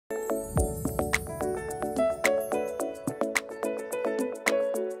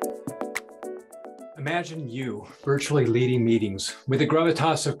Imagine you virtually leading meetings with a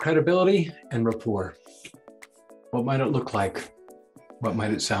gravitas of credibility and rapport. What might it look like? What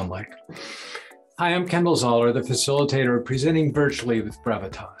might it sound like? Hi, I'm Kendall Zoller, the facilitator of presenting virtually with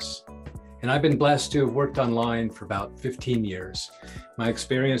Gravitas. And I've been blessed to have worked online for about 15 years. My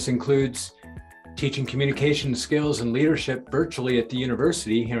experience includes teaching communication skills and leadership virtually at the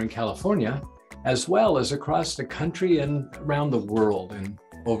university here in California, as well as across the country and around the world in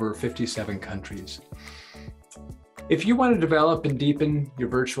over 57 countries. If you want to develop and deepen your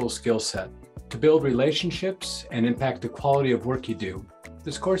virtual skill set to build relationships and impact the quality of work you do,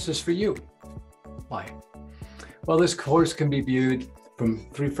 this course is for you. Why? Well, this course can be viewed from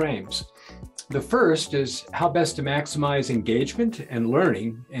 3 frames. The first is how best to maximize engagement and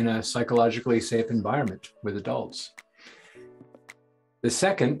learning in a psychologically safe environment with adults. The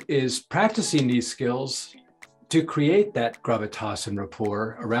second is practicing these skills to create that gravitas and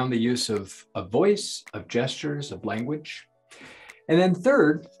rapport around the use of voice, of gestures, of language. And then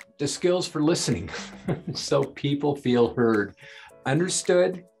third, the skills for listening so people feel heard,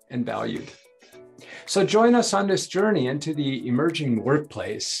 understood, and valued. So join us on this journey into the emerging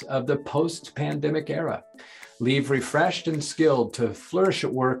workplace of the post-pandemic era. Leave refreshed and skilled to flourish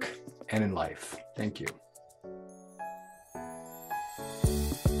at work and in life. Thank you.